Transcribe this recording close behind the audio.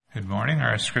Good morning.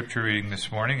 Our scripture reading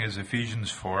this morning is Ephesians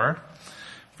 4,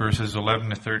 verses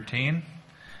 11 to 13.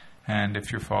 And if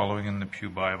you're following in the Pew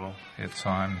Bible, it's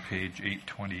on page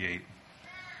 828.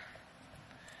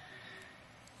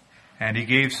 And he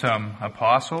gave some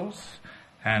apostles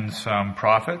and some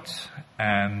prophets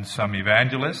and some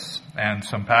evangelists and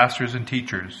some pastors and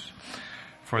teachers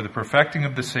for the perfecting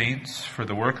of the saints, for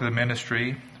the work of the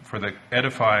ministry, for the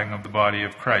edifying of the body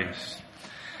of Christ,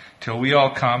 till we all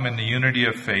come in the unity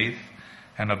of faith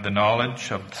and of the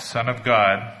knowledge of the Son of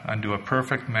God, unto a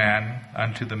perfect man,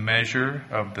 unto the measure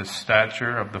of the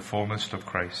stature of the fullness of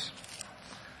Christ.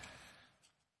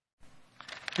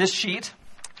 This sheet,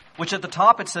 which at the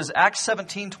top it says Acts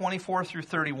 17:24 through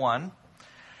 31.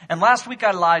 And last week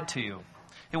I lied to you.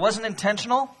 It wasn't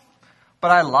intentional,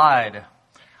 but I lied.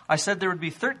 I said there would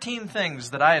be 13 things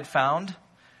that I had found,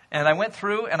 and I went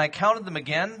through and I counted them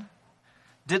again,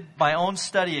 did my own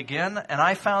study again, and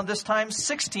I found this time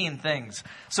 16 things.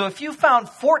 So if you found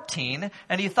 14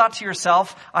 and you thought to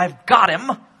yourself, I've got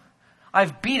him,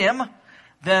 I've beat him,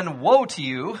 then woe to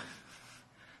you.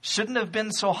 Shouldn't have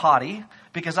been so haughty,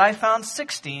 because I found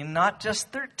 16, not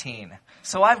just 13.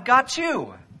 So I've got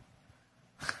you.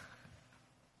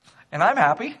 And I'm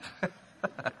happy.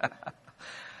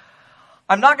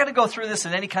 I'm not going to go through this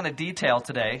in any kind of detail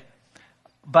today,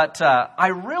 but I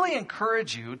really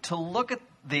encourage you to look at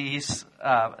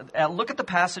look at the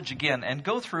passage again and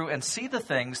go through and see the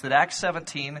things that Acts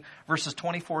 17 verses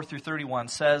 24 through 31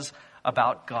 says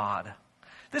about God.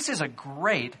 This is a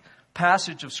great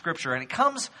passage of Scripture, and it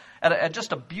comes at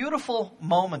just a beautiful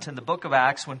moment in the book of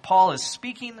Acts when Paul is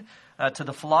speaking to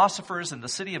the philosophers in the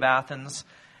city of Athens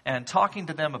and talking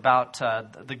to them about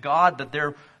the God that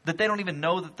they don't even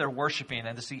know that they're worshiping,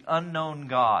 and it's the unknown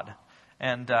God.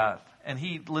 And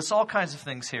he lists all kinds of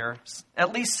things here,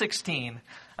 at least 16,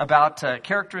 about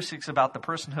characteristics about the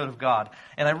personhood of God.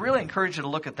 And I really encourage you to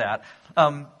look at that.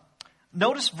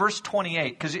 Notice verse 28,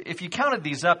 because if you counted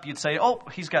these up, you'd say, oh,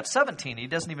 he's got 17. He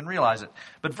doesn't even realize it.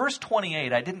 But verse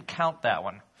 28, I didn't count that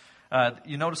one.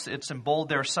 You notice it's in bold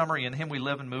there, summary, in him we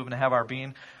live and move and have our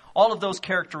being. All of those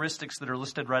characteristics that are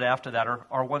listed right after that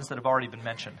are ones that have already been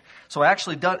mentioned. So I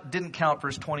actually didn't count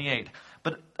verse 28.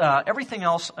 But everything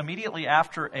else, immediately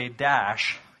after a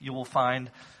dash, you will find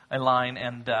a line,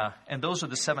 and those are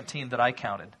the 17 that I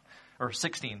counted, or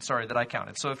 16, sorry, that I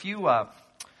counted. So if you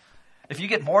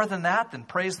get more than that, then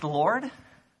praise the Lord.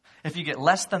 If you get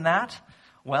less than that,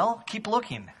 well, keep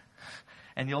looking,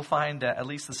 and you'll find at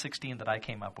least the 16 that I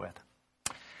came up with.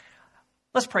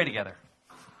 Let's pray together.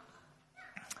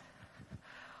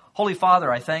 Holy Father,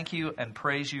 I thank you and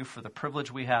praise you for the privilege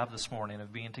we have this morning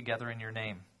of being together in your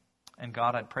name. And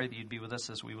God, I'd pray that you'd be with us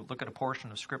as we look at a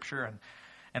portion of Scripture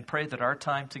and pray that our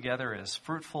time together is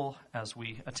fruitful as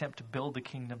we attempt to build the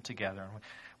kingdom together. And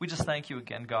we just thank you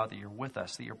again, God, that you're with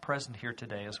us, that you're present here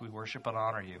today as we worship and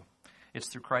honor you. It's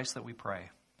through Christ that we pray.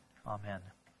 Amen.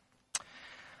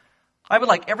 I would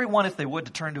like everyone, if they would,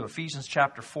 to turn to Ephesians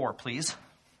chapter 4, please.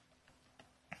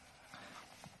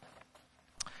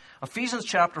 Ephesians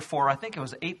chapter 4, I think it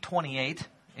was 828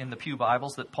 in the Pew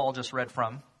Bibles that Paul just read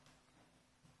from.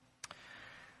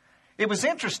 It was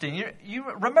interesting.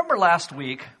 You remember last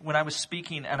week when I was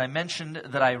speaking and I mentioned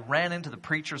that I ran into the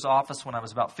preacher's office when I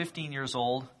was about 15 years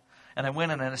old, and I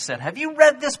went in and I said, have you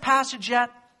read this passage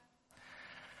yet?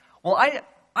 Well,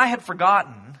 I had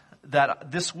forgotten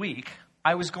that this week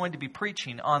I was going to be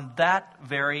preaching on that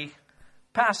very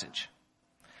passage.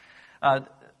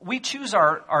 We choose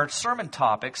our sermon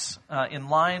topics in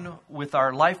line with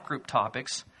our life group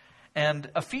topics, and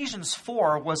Ephesians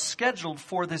 4 was scheduled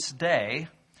for this day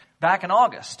back in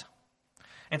August.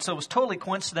 And so it was totally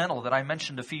coincidental that I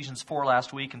mentioned Ephesians 4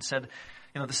 last week and said,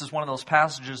 this is one of those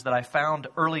passages that I found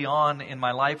early on in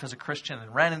my life as a Christian,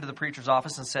 and ran into the preacher's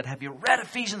office and said, have you read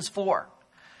Ephesians 4?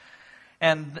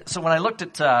 And so when I looked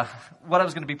at what I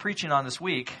was going to be preaching on this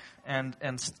week and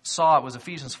saw it was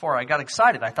Ephesians 4, I got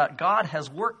excited. I thought, God has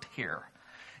worked here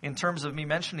in terms of me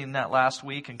mentioning that last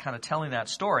week and kind of telling that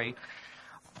story.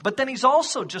 But then he's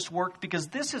also just worked because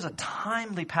this is a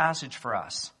timely passage for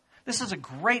us. This is a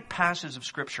great passage of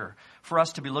Scripture for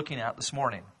us to be looking at this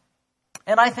morning.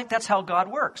 And I think that's how God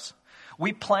works.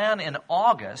 We plan in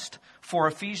August for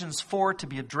Ephesians 4 to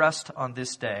be addressed on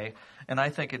this day. And I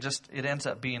think it ends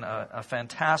up being a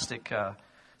fantastic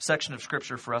section of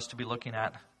Scripture for us to be looking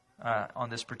at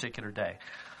on this particular day.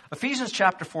 Ephesians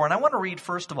chapter 4, and I want to read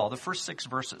first of all the first 6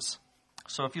 verses.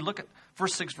 So if you look at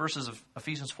first 6 verses of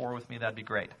Ephesians 4 with me, that'd be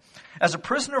great. As a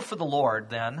prisoner for the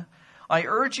Lord, then, I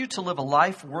urge you to live a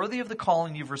life worthy of the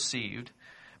calling you've received.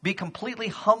 Be completely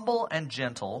humble and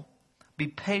gentle. Be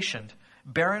patient,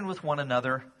 bearing with one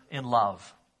another in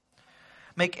love.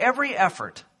 make every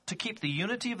effort to keep the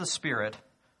unity of the Spirit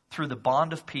through the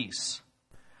bond of peace.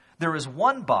 There is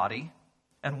one body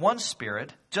and one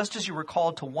Spirit, just as you were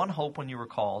called to one hope when you were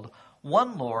called,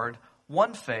 one Lord,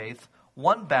 one faith,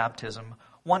 one baptism,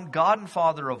 one God and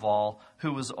Father of all,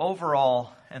 who is over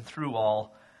all and through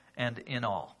all and in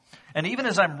all. And even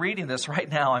as I'm reading this right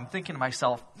now, I'm thinking to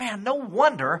myself, man, no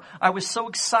wonder I was so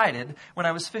excited when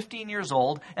I was 15 years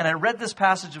old and I read this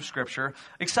passage of Scripture,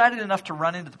 excited enough to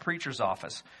run into the preacher's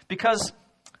office. Because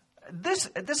this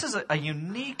is a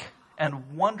unique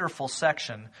and wonderful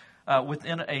section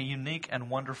within a unique and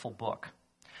wonderful book.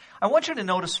 I want you to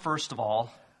notice, first of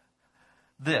all,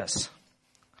 this.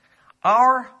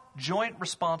 Our joint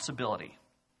responsibility.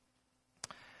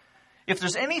 If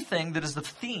there's anything that is the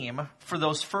theme for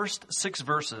those first 6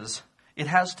 verses, it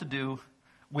has to do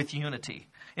with unity.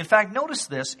 In fact, notice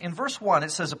this. In verse 1,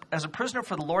 it says, as a prisoner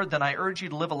for the Lord, then I urge you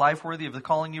to live a life worthy of the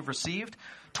calling you've received.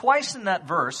 Twice in that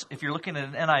verse, if you're looking at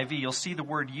an NIV, you'll see the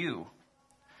word you.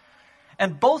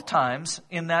 And both times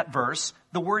in that verse,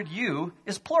 the word you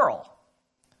is plural.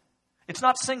 It's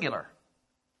not singular.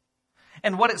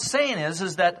 And what it's saying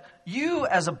is that you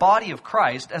as a body of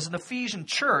Christ, as an Ephesian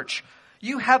church,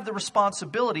 you have the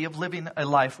responsibility of living a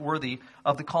life worthy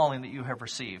of the calling that you have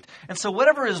received. And so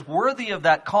whatever is worthy of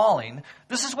that calling,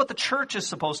 this is what the church is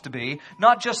supposed to be,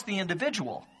 not just the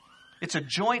individual. It's a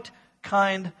joint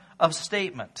kind of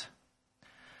statement.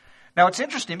 Now it's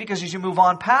interesting because as you move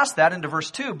on past that into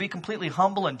verse 2, be completely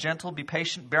humble and gentle, be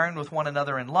patient, bearing with one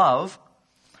another in love.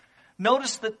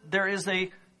 Notice that there is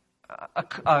a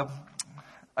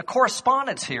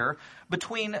correspondence here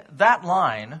between that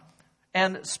line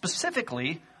and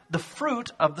specifically the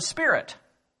fruit of the Spirit.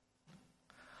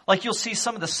 Like you'll see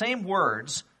some of the same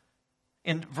words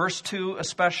in verse 2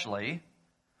 especially,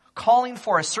 calling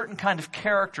for a certain kind of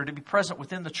character to be present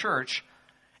within the church.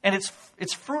 And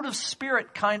it's fruit of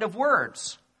Spirit kind of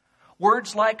words.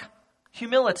 Words like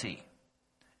humility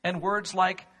and words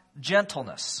like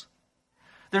gentleness.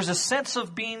 There's a sense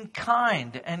of being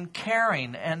kind and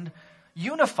caring and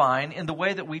unifying in the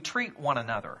way that we treat one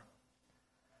another.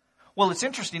 Well, it's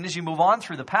interesting as you move on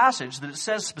through the passage that it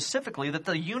says specifically that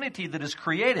the unity that is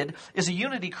created is a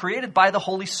unity created by the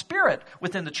Holy Spirit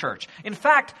within the church. In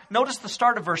fact, notice the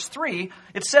start of verse 3.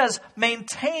 It says,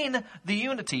 maintain the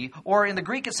unity, or in the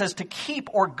Greek it says to keep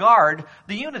or guard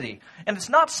the unity. And it's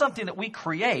not something that we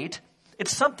create.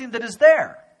 It's something that is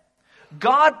there.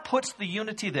 God puts the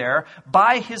unity there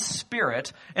by His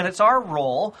Spirit, and it's our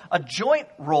role, a joint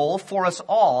role for us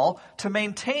all, to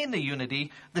maintain the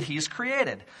unity that He's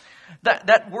created.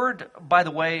 That word, by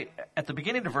the way, at the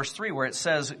beginning of verse 3 where it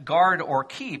says guard or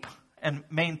keep and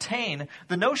maintain,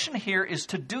 the notion here is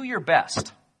to do your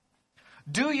best.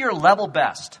 Do your level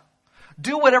best.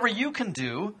 Do whatever you can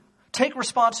do. Take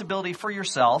responsibility for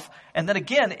yourself. And then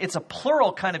again, it's a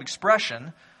plural kind of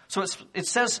expression. So it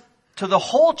says to the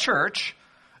whole church,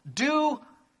 do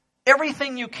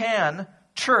everything you can,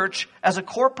 church, as a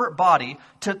corporate body,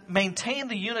 to maintain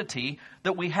the unity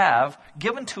that we have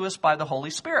given to us by the Holy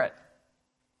Spirit.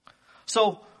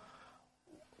 So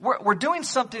we're doing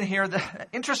something here that,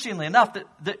 interestingly enough,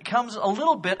 that comes a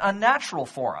little bit unnatural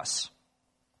for us.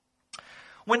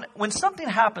 When something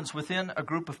happens within a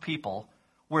group of people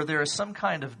where there is some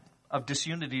kind of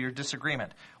disunity or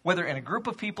disagreement, whether in a group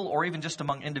of people or even just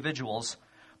among individuals,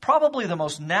 probably the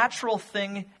most natural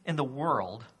thing in the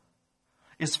world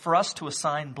is for us to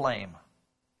assign blame.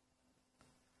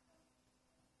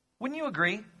 Wouldn't you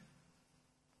agree?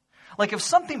 Like if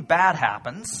something bad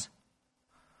happens,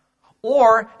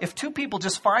 or if two people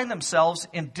just find themselves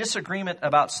in disagreement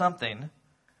about something,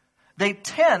 they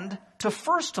tend to,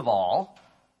 first of all,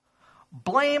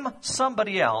 blame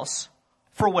somebody else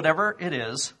for whatever it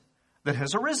is that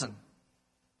has arisen.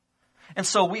 And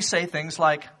so we say things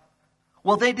like,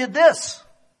 well, they did this.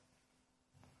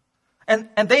 And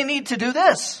they need to do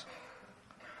this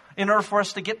in order for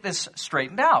us to get this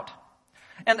straightened out.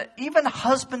 And even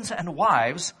husbands and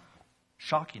wives,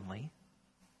 shockingly,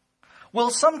 will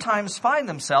sometimes find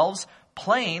themselves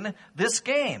playing this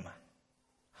game.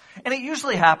 And it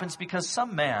usually happens because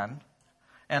some man,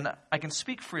 and I can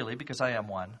speak freely because I am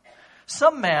one,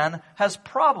 some man has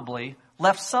probably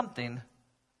left something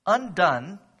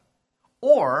undone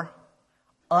or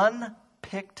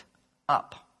unpicked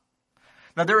up.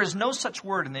 Now, there is no such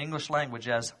word in the English language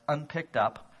as unpicked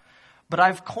up, but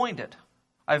I've coined it.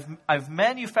 I've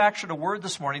manufactured a word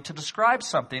this morning to describe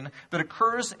something that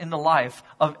occurs in the life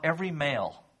of every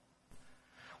male.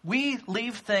 We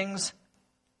leave things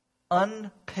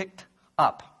unpicked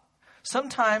up.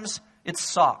 Sometimes it's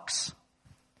socks.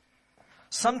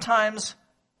 Sometimes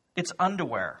it's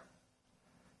underwear.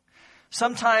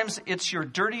 Sometimes it's your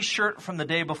dirty shirt from the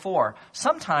day before.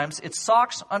 Sometimes it's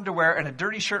socks, underwear, and a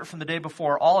dirty shirt from the day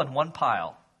before all in one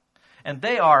pile. And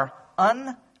they are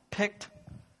unpicked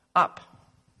up.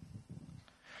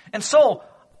 And so,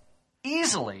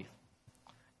 easily,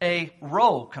 a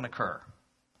row can occur.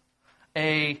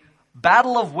 A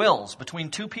battle of wills between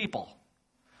two people.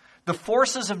 The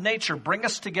forces of nature bring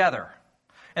us together.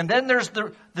 And then there's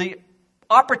the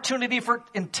opportunity for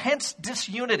intense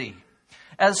disunity.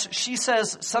 As she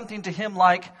says something to him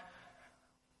like,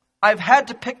 I've had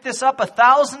to pick this up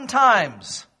 1,000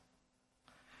 times.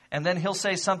 And then he'll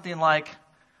say something like,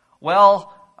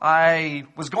 well, I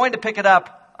was going to pick it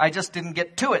up, I just didn't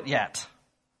get to it yet.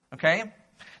 Okay?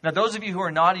 Now, those of you who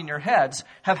are nodding your heads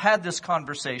have had this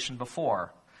conversation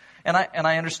before. And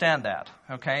I understand that.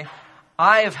 Okay?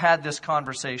 I have had this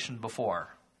conversation before.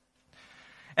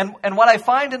 And what I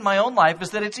find in my own life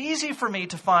is that it's easy for me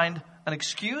to find an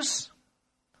excuse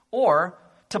or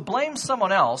to blame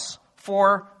someone else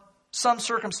for some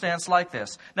circumstance like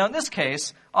this. Now, in this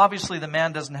case, obviously the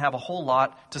man doesn't have a whole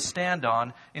lot to stand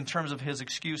on in terms of his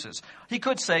excuses. He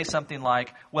could say something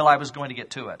like, well, I was going to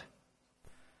get to it.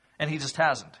 And he just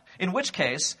hasn't. In which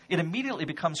case, it immediately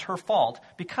becomes her fault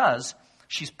because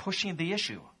she's pushing the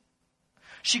issue.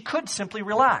 She could simply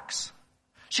relax.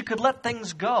 She could let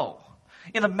things go.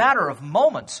 In a matter of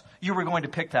moments, you were going to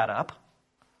pick that up.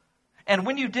 And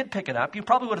when you did pick it up, you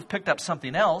probably would have picked up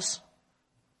something else.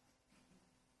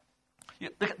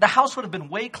 The house would have been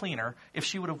way cleaner if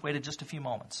she would have waited just a few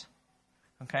moments.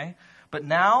 Okay? But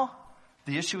now,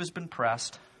 the issue has been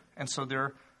pressed, and so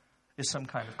there is some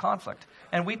kind of conflict.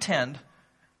 And we tend,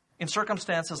 in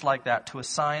circumstances like that, to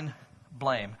assign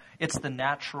blame. It's the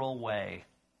natural way.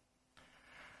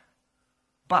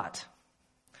 But,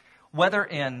 whether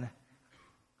in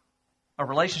a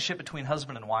relationship between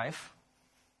husband and wife,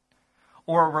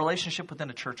 or a relationship within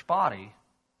a church body,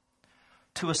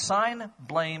 to assign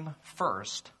blame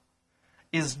first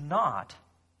is not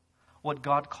what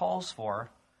God calls for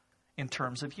in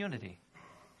terms of unity.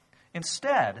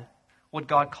 Instead, what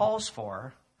God calls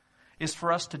for is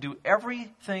for us to do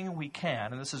everything we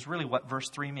can, and this is really what verse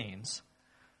 3 means,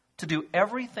 to do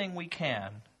everything we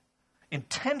can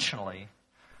intentionally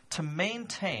to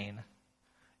maintain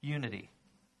unity.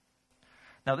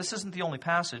 Now, this isn't the only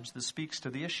passage that speaks to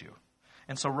the issue.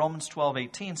 And so Romans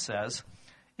 12:18 says,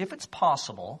 if it's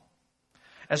possible,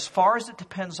 as far as it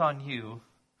depends on you,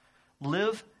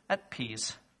 live at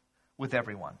peace with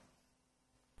everyone.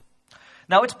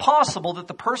 Now, it's possible that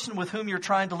the person with whom you're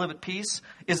trying to live at peace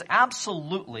is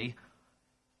absolutely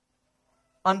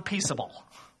unpeaceable.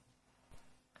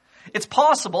 It's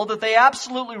possible that they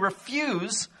absolutely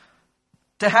refuse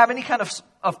to have any kind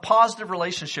of positive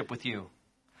relationship with you.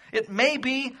 It may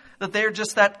be that they're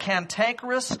just that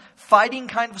cantankerous, fighting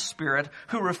kind of spirit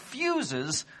who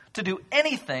refuses to do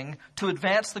anything to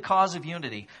advance the cause of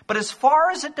unity. But as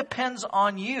far as it depends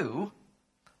on you,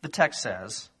 the text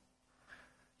says,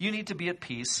 you need to be at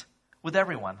peace with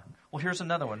everyone. Well, here's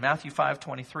another one, Matthew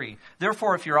 5:23.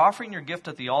 Therefore, if you're offering your gift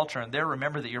at the altar and there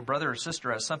remember that your brother or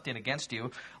sister has something against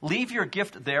you, leave your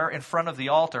gift there in front of the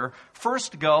altar.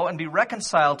 First go and be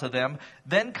reconciled to them,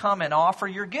 then come and offer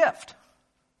your gift.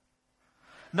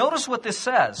 Notice what this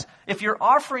says. If you're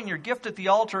offering your gift at the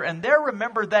altar and there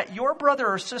remember that your brother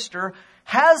or sister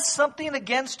has something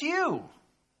against you.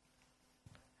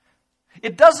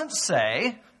 It doesn't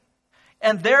say,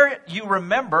 and there you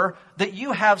remember that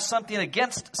you have something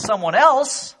against someone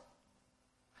else.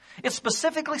 It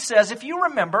specifically says if you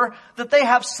remember that they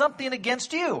have something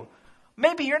against you.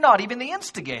 Maybe you're not even the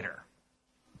instigator.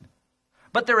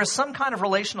 But there is some kind of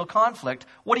relational conflict.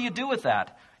 What do you do with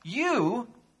that? You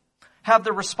have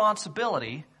the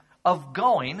responsibility of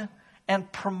going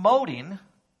and promoting,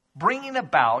 bringing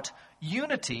about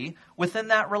unity within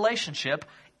that relationship,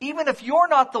 even if you're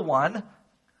not the one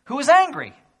who is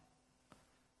angry.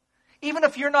 Even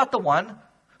if you're not the one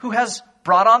who has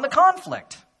brought on the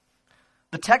conflict.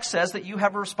 The text says that you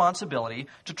have a responsibility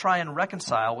to try and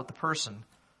reconcile with the person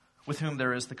with whom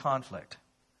there is the conflict.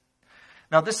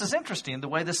 Now, this is interesting, the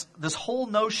way this whole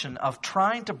notion of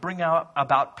trying to bring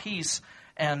about peace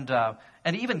and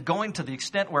even going to the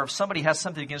extent where if somebody has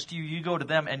something against you, you go to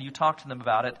them and you talk to them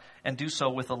about it and do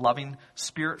so with a loving,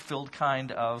 spirit-filled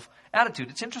kind of attitude.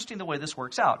 It's interesting the way this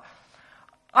works out.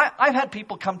 I've had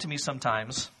people come to me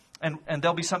sometimes, and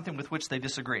there'll be something with which they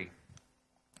disagree.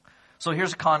 So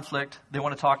here's a conflict. They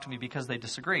want to talk to me because they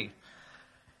disagree.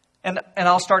 And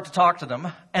I'll start to talk to them,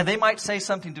 and they might say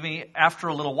something to me after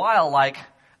a little while like,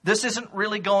 this isn't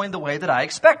really going the way that I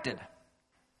expected.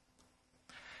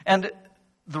 And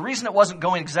the reason it wasn't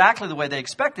going exactly the way they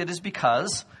expected is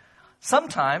because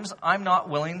sometimes I'm not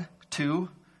willing to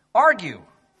argue.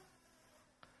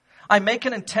 I make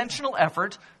an intentional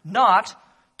effort not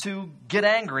to get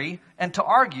angry and to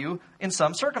argue in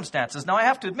some circumstances. Now, I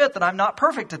have to admit that I'm not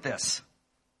perfect at this.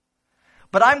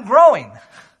 But I'm growing.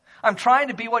 I'm trying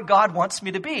to be what God wants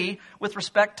me to be with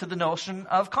respect to the notion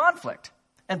of conflict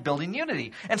and building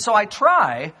unity. And so I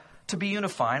try to be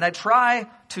unifying. I try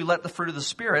to let the fruit of the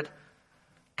Spirit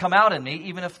come out in me,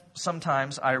 even if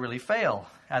sometimes I really fail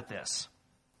at this.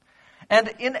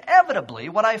 And inevitably,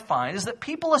 what I find is that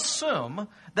people assume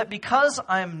that because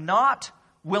I'm not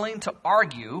willing to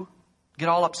argue, get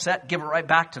all upset, give it right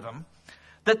back to them,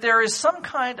 that there is some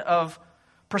kind of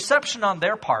perception on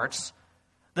their parts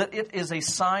that it is a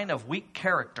sign of weak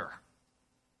character.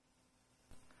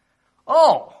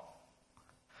 Oh,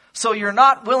 so you're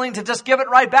not willing to just give it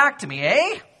right back to me,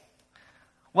 eh?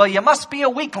 Well, you must be a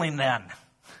weakling then.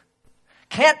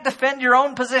 Can't defend your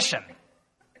own position.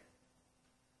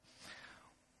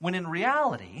 When in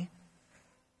reality,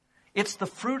 it's the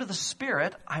fruit of the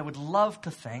Spirit, I would love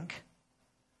to think,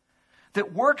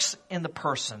 that works in the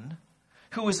person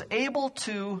who is able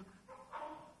to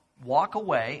walk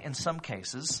away in some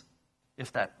cases,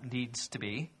 if that needs to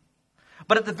be,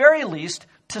 but at the very least,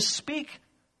 to speak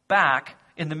back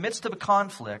in the midst of a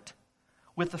conflict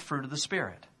with the fruit of the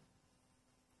Spirit.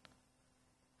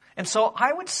 And so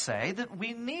I would say that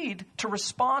we need to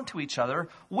respond to each other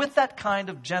with that kind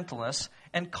of gentleness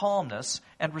and calmness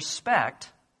and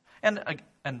respect. And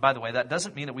by the way, that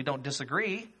doesn't mean that we don't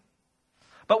disagree,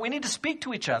 but we need to speak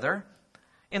to each other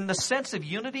in the sense of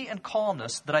unity and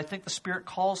calmness that I think the Spirit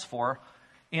calls for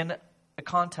in a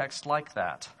context like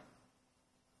that.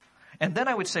 And then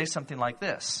I would say something like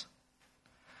this.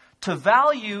 To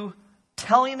value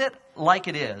telling it like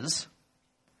it is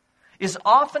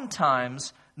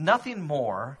oftentimes nothing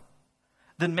more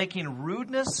than making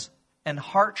rudeness and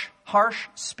harsh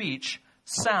speech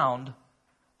sound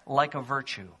like a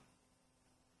virtue.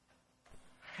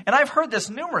 And I've heard this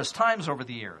numerous times over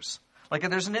the years. Like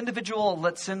there's an individual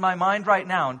that's in my mind right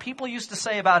now, and people used to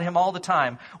say about him all the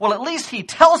time, well, at least he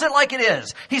tells it like it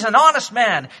is. He's an honest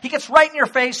man. He gets right in your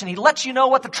face and he lets you know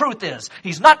what the truth is.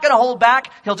 He's not going to hold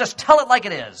back. He'll just tell it like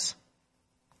it is.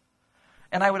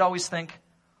 And I would always think,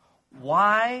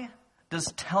 why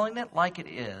does telling it like it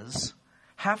is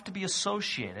have to be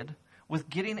associated with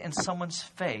getting in someone's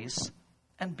face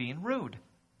and being rude?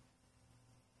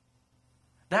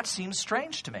 That seems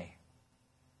strange to me.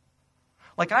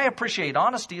 Like, I appreciate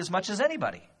honesty as much as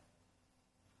anybody.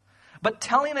 But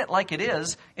telling it like it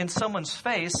is in someone's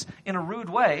face in a rude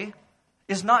way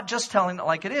is not just telling it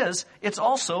like it is, it's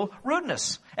also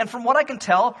rudeness. And from what I can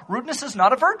tell, rudeness is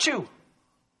not a virtue.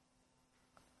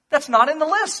 That's not in the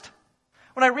list.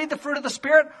 When I read the fruit of the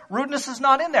Spirit, rudeness is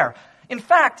not in there. In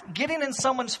fact, getting in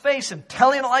someone's face and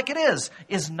telling it like it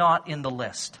is not in the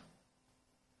list.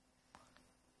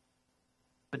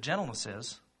 But gentleness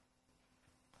is.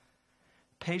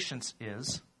 Patience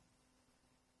is.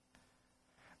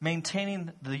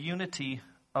 Maintaining the unity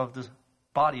of the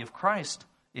body of Christ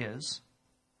is.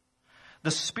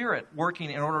 The Spirit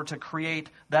working in order to create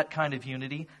that kind of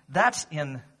unity, that's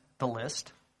in the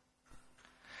list.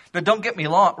 But don't get me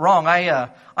wrong, I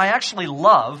actually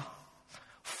love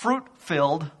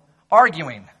fruit-filled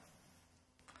arguing.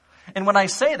 And when I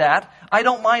say that, I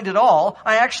don't mind at all.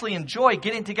 I actually enjoy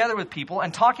getting together with people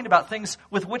and talking about things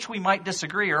with which we might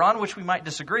disagree or on which we might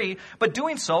disagree, but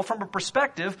doing so from a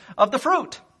perspective of the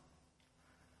fruit.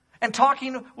 And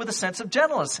talking with a sense of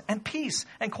gentleness and peace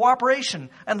and cooperation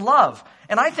and love.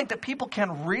 And I think that people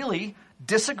can really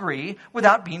disagree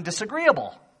without being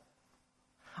disagreeable.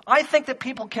 I think that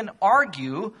people can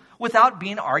argue without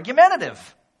being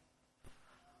argumentative.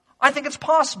 I think it's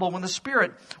possible when the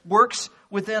Spirit works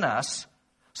within us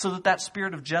so that that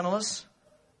spirit of gentleness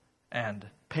and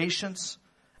patience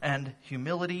and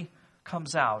humility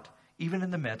comes out even in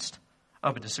the midst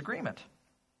of a disagreement.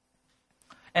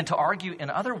 And to argue in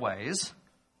other ways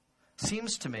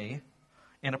seems to me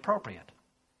inappropriate.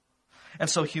 And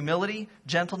so humility,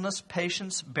 gentleness,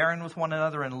 patience, bearing with one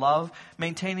another in love,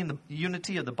 maintaining the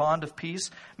unity of the bond of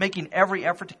peace, making every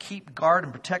effort to keep guard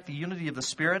and protect the unity of the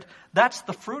Spirit, that's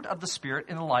the fruit of the Spirit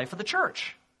in the life of the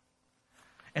church.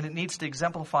 And it needs to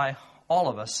exemplify all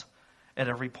of us at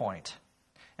every point.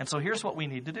 And so here's what we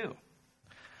need to do.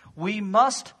 We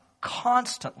must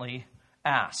constantly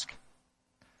ask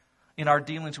in our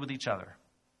dealings with each other,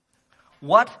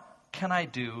 what can I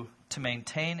do to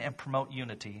maintain and promote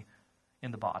unity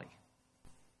in the body?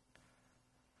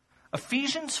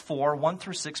 Ephesians 4, 1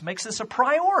 through 6 makes this a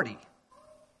priority.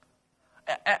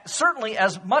 Certainly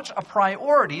as much a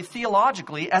priority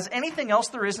theologically as anything else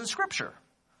there is in Scripture.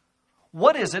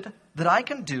 What is it that I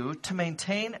can do to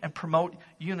maintain and promote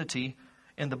unity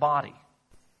in the body?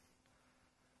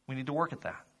 We need to work at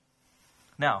that.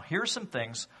 Now, here are some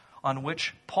things on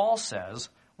which Paul says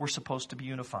we're supposed to be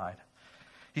unified.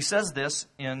 He says this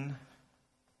in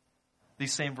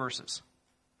these same verses.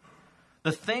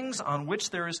 The things on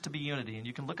which there is to be unity, and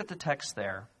you can look at the text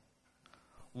there: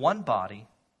 one body,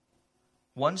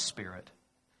 one Spirit,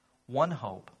 one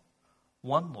hope,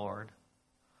 one Lord,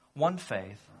 one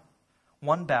faith,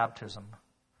 one baptism,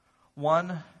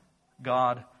 one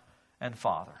God and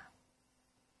Father.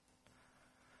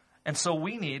 And so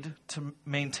we need to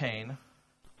maintain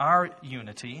our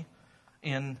unity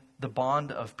in the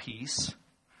bond of peace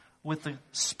with the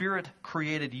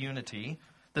Spirit-created unity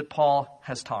that Paul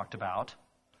has talked about.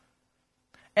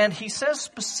 And he says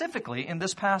specifically in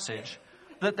this passage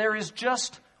that there is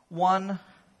just one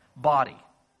body.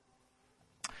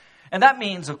 And that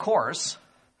means, of course,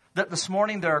 that this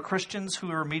morning there are Christians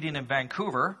who are meeting in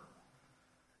Vancouver,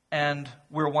 and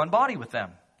we're one body with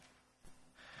them.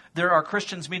 There are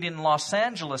Christians meeting in Los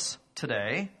Angeles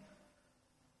today,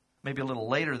 maybe a little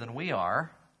later than we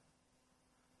are,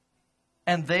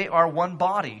 and they are one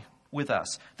body with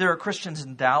us. There are Christians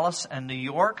in Dallas and New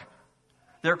York.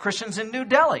 There are Christians in New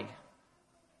Delhi,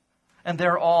 and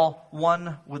they're all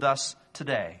one with us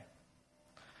today.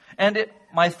 And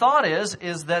my thought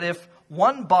is that if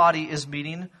one body is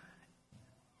meeting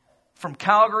from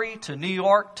Calgary to New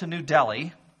York to New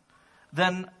Delhi,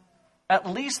 then at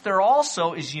least there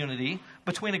also is unity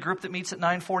between a group that meets at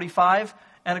 9:45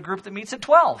 and a group that meets at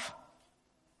 12.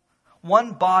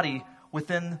 One body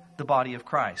within the body of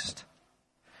Christ.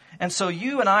 And so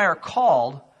you and I are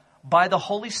called by the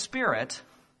Holy Spirit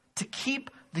to keep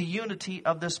the unity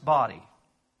of this body.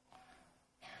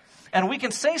 And we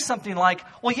can say something like,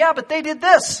 well, yeah, but they did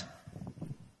this.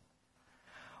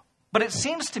 But it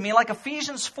seems to me like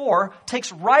Ephesians 4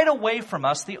 takes right away from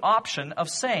us the option of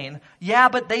saying, yeah,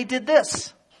 but they did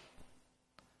this.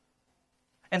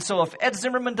 And so if Ed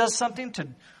Zimmerman does something to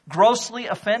grossly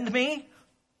offend me,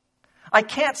 I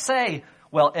can't say,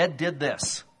 well, Ed did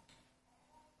this.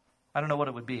 I don't know what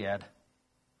it would be, Ed.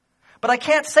 But I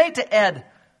can't say to Ed,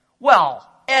 well,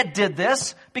 Ed did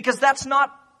this, because that's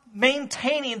not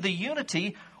maintaining the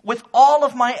unity with all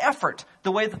of my effort,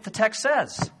 the way that the text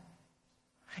says.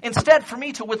 Instead, for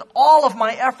me to, with all of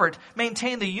my effort,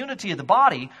 maintain the unity of the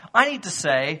body, I need to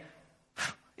say,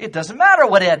 it doesn't matter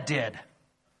what Ed did.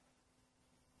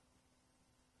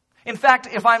 In fact,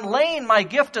 if I'm laying my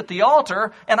gift at the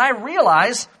altar and I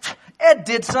realize Ed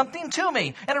did something to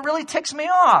me and it really ticks me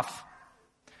off,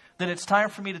 then it's time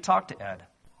for me to talk to Ed.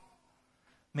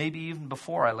 Maybe even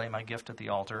before I lay my gift at the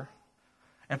altar,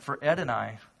 and for Ed and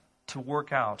I to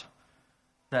work out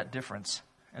that difference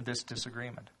and this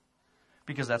disagreement.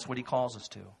 Because that's what he calls us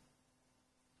to.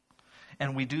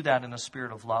 And we do that in a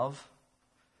spirit of love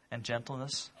and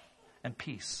gentleness and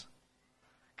peace.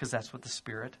 Because that's what the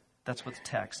Spirit, that's what the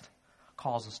text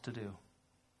calls us to do.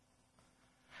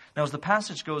 Now, as the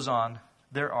passage goes on,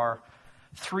 there are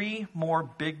 3 more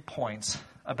big points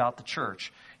about the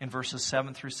church in verses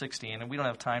 7 through 16. And we don't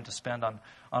have time to spend on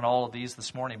all of these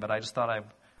this morning, but I just thought I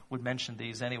would mention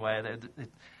these anyway.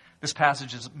 This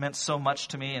passage has meant so much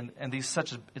to me, and it's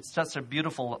such a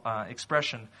beautiful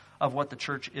expression of what the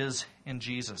church is in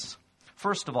Jesus.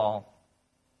 First of all,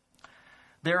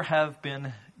 there have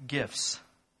been gifts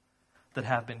that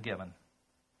have been given.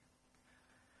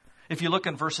 If you look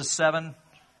in verses 7,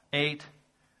 8,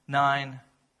 9,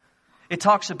 it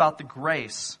talks about the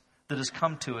grace that has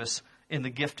come to us in the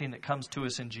gifting that comes to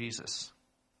us in Jesus.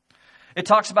 It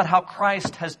talks about how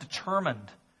Christ has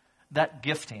determined that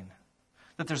gifting.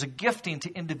 That there's a gifting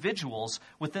to individuals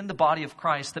within the body of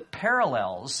Christ that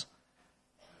parallels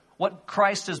what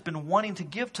Christ has been wanting to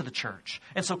give to the church.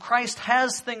 And so Christ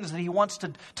has things that he wants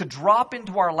to drop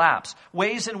into our laps,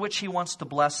 ways in which he wants to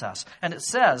bless us. And it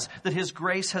says that his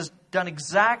grace has done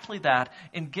exactly that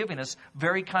in giving us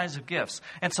very kinds of gifts.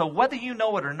 And so whether you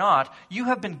know it or not, you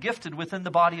have been gifted within the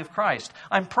body of Christ.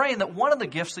 I'm praying that one of the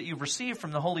gifts that you've received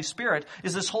from the Holy Spirit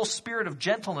is this whole spirit of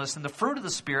gentleness and the fruit of the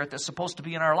Spirit that's supposed to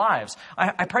be in our lives.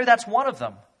 I pray that's one of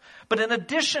them. But in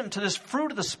addition to this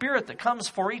fruit of the Spirit that comes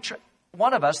for each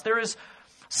one of us, there is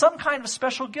some kind of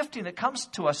special gifting that comes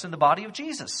to us in the body of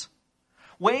Jesus.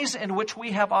 Ways in which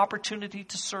we have opportunity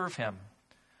to serve him.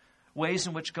 Ways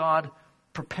in which God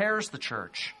prepares the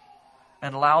church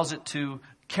and allows it to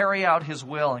carry out his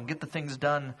will and get the things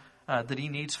done that he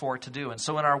needs for it to do. And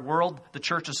so in our world, the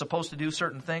church is supposed to do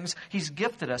certain things. He's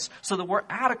gifted us so that we're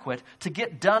adequate to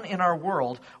get done in our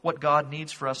world what God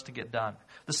needs for us to get done.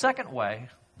 The second way,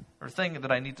 or thing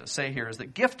that I need to say here, is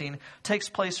that gifting takes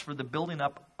place for the building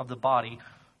up of the body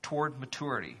toward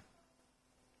maturity.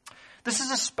 This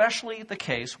is especially the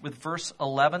case with verse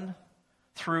 11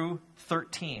 through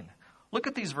 13. Look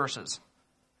at these verses.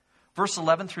 Verse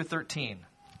 11 through 13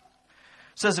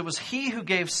 says, "It was he who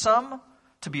gave some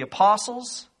to be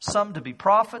apostles, some to be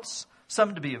prophets,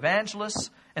 some to be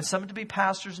evangelists, and some to be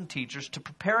pastors and teachers, to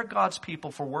prepare God's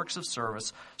people for works of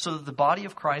service, so that the body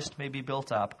of Christ may be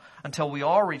built up, until we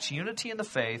all reach unity in the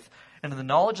faith and in the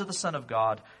knowledge of the Son of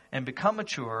God, and become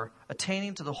mature,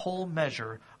 attaining to the whole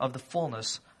measure of the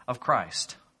fullness of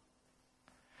Christ."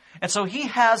 And so he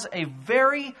has a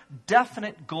very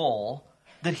definite goal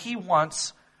that he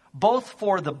wants both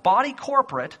for the body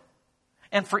corporate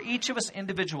and for each of us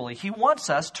individually. He wants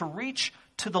us to reach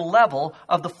to the level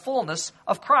of the fullness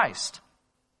of Christ.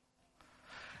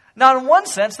 Now, in one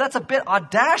sense, that's a bit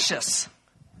audacious.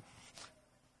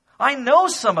 I know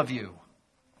some of you,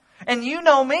 and you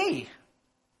know me.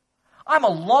 I'm a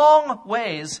long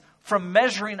ways from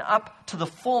measuring up to the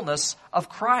fullness of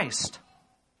Christ.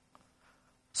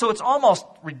 So it's almost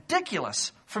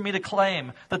ridiculous for me to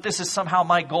claim that this is somehow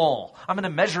my goal. I'm going to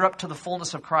measure up to the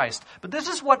fullness of Christ. But this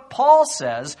is what Paul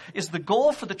says is the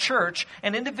goal for the church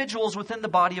and individuals within the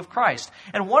body of Christ.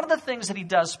 And one of the things that he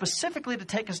does specifically to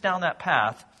take us down that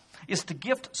path is to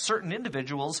gift certain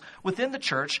individuals within the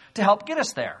church to help get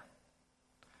us there.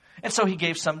 And so he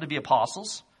gave some to be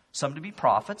apostles, some to be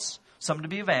prophets, some to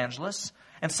be evangelists,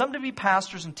 and some to be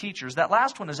pastors and teachers. That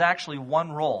last one is actually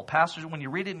one role. Pastors, when you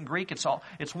read it in Greek, it's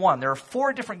one. There are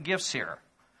 4 different gifts here.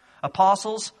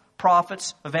 Apostles,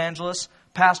 prophets, evangelists,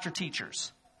 pastor,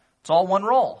 teachers. It's all one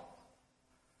role.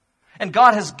 And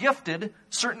God has gifted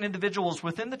certain individuals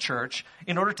within the church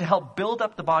in order to help build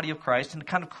up the body of Christ and to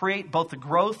kind of create both the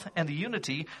growth and the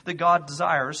unity that God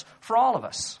desires for all of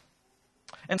us.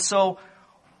 And so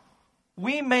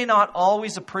we may not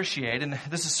always appreciate, and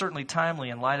this is certainly timely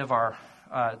in light of our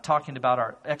talking about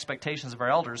our expectations of our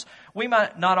elders, we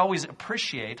might not always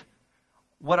appreciate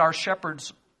what our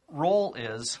shepherd's role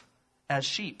is as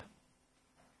sheep.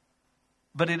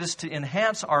 But it is to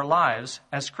enhance our lives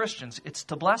as Christians. It's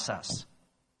to bless us.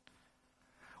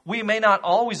 We may not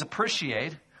always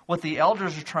appreciate what the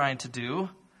elders are trying to do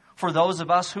for those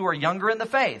of us who are younger in the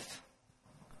faith.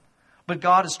 But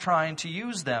God is trying to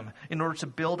use them in order to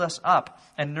build us up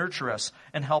and nurture us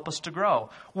and help us to grow.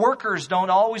 Workers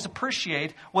don't always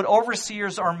appreciate what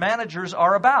overseers or managers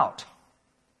are about.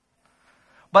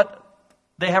 But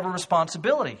they have a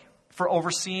responsibility for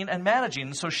overseeing and managing.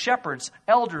 And so shepherds,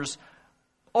 elders,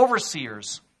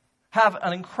 overseers have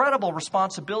an incredible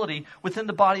responsibility within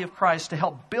the body of Christ to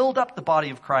help build up the body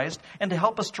of Christ and to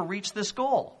help us to reach this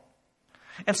goal.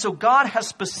 And so God has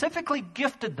specifically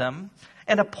gifted them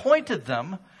and appointed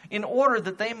them in order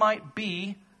that they might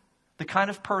be the kind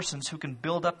of persons who can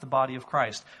build up the body of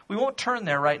Christ. We won't turn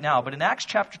there right now, but in Acts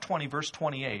chapter 20, verse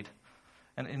 28,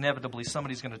 and inevitably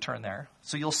somebody's going to turn there,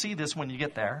 so you'll see this when you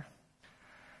get there.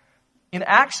 In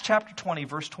Acts chapter 20,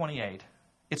 verse 28,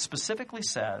 it specifically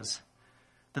says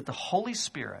that the Holy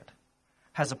Spirit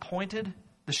has appointed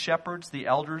the shepherds, the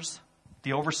elders,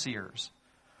 the overseers,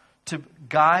 to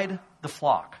guide the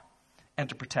flock and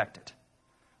to protect it.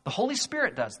 The Holy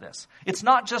Spirit does this. It's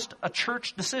not just a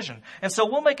church decision. And so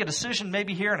we'll make a decision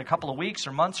maybe here in a couple of weeks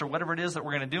or months or whatever it is that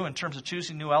we're going to do in terms of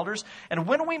choosing new elders. And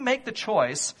when we make the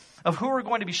choice of who are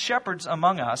going to be shepherds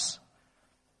among us,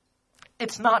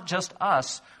 it's not just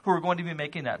us who are going to be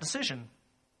making that decision.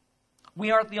 We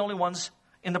aren't the only ones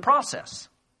in the process.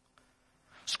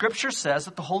 Scripture says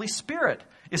that the Holy Spirit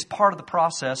is part of the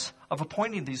process of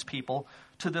appointing these people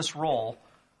to this role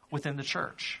within the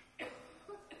church.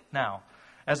 Now,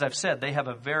 as I've said, they have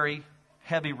a very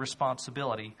heavy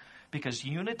responsibility because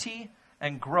unity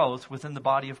and growth within the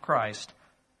body of Christ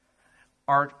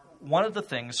are one of the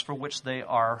things for which they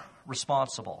are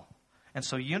responsible. And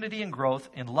so unity and growth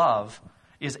in love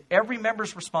is every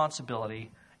member's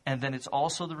responsibility, and then it's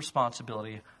also the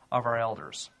responsibility of our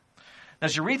elders.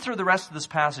 As you read through the rest of this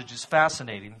passage, it's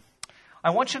fascinating. I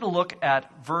want you to look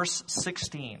at verse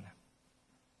 16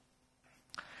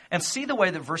 and see the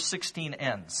way that verse 16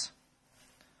 ends.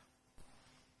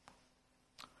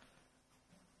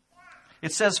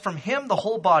 It says, "From him the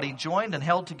whole body, joined and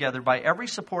held together by every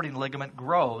supporting ligament,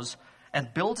 grows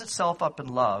and builds itself up in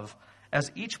love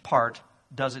as each part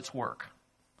does its work."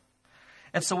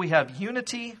 And so we have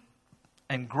unity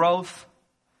and growth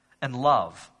and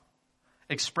love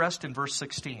expressed in verse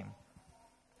 16.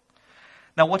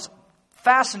 Now, what's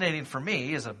fascinating for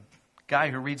me as a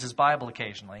guy who reads his Bible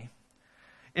occasionally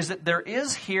is that there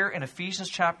is here in Ephesians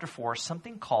chapter 4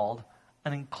 something called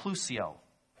an inclusio.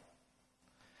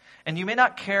 And you may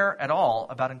not care at all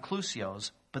about inclusios,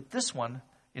 but this one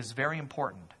is very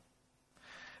important.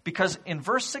 Because in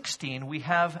verse 16, we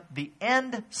have the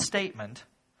end statement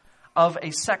of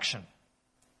a section.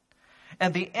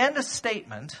 And the end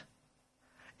statement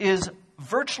is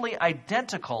virtually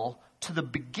identical to the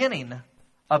beginning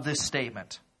of this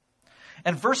statement.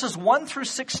 And verses 1 through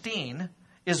 16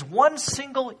 is one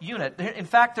single unit. In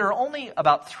fact, there are only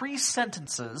about 3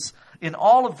 sentences in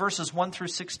all of verses 1 through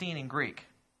 16 in Greek.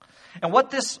 And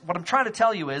what I'm trying to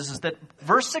tell you is that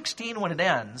verse 16, when it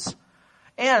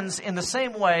ends in the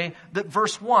same way that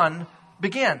verse 1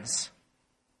 begins.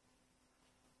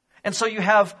 And so you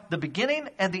have the beginning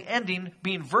and the ending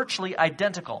being virtually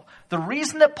identical. The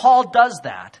reason that Paul does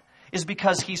that is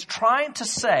because he's trying to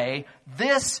say,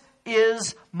 this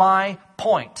is my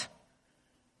point.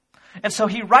 And so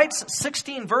he writes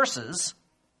 16 verses,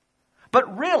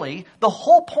 but really the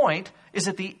whole point is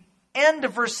at the end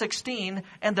of verse 16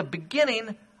 and the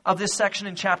beginning of this section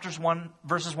in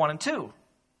verses 1 and 2.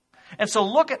 And so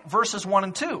look at verses 1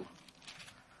 and 2.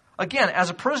 Again, as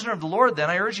a prisoner of the Lord, then,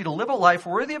 I urge you to live a life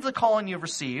worthy of the calling you have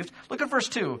received. Look at verse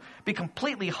 2. Be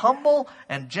completely humble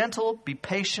and gentle. Be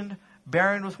patient,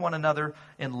 bearing with one another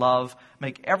in love.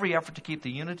 Make every effort to keep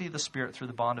the unity of the Spirit through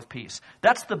the bond of peace.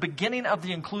 That's the beginning of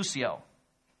the inclusio.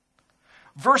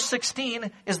 Verse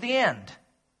 16 is the end.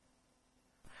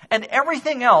 And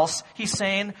everything else, he's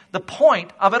saying, the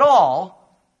point of it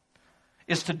all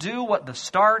is to do what the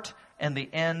start and the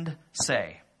end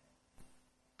say.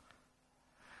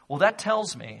 Well, that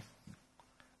tells me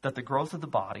that the growth of the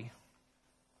body,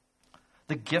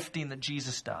 the gifting that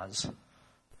Jesus does,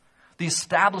 the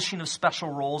establishing of special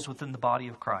roles within the body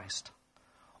of Christ,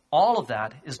 all of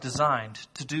that is designed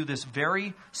to do this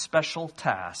very special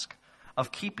task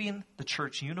of keeping the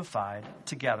church unified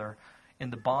together in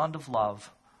the bond of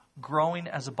love, growing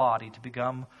as a body to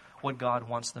become what God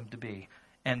wants them to be.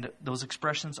 And those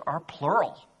expressions are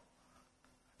plural.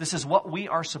 This is what we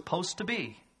are supposed to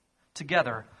be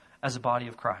together as a body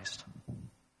of Christ.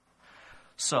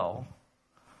 So,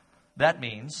 that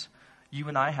means you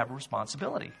and I have a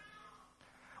responsibility.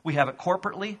 We have it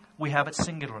corporately, we have it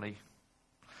singularly.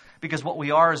 Because what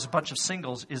we are as a bunch of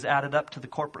singles is added up to the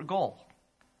corporate goal.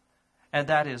 And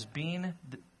that is being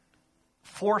the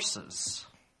forces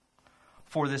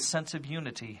for this sense of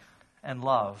unity and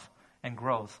love and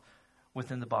growth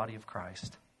within the body of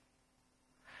Christ.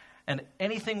 And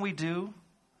anything we do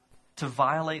to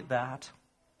violate that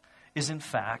is in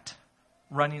fact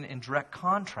running in direct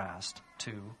contrast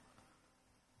to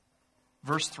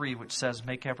verse 3, which says,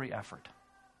 make every effort.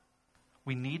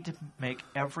 We need to make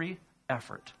every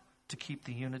effort to keep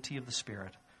the unity of the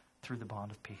Spirit through the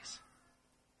bond of peace.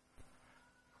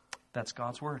 That's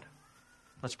God's word.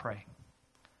 Let's pray.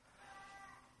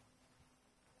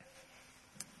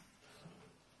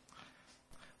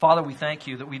 Father, we thank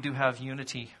you that we do have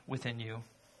unity within you.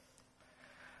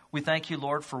 We thank you,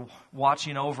 Lord, for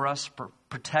watching over us, for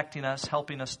protecting us,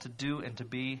 helping us to do and to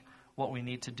be what we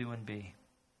need to do and be.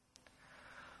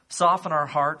 Soften our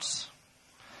hearts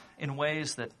in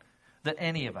ways that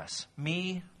any of us,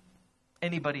 me,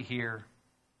 anybody here,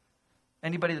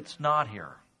 anybody that's not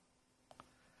here,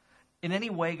 in any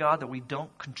way, God, that we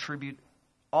don't contribute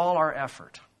all our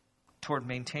effort toward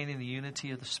maintaining the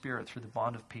unity of the Spirit through the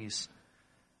bond of peace.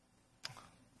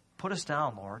 Put us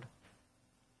down, Lord.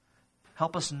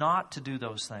 Help us not to do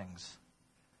those things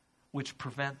which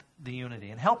prevent the unity.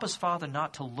 And help us, Father,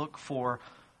 not to look for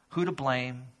who to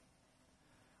blame,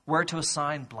 where to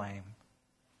assign blame.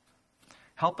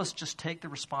 Help us just take the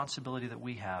responsibility that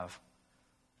we have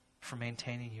for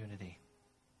maintaining unity.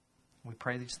 We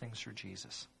pray these things through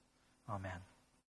Jesus. Amen.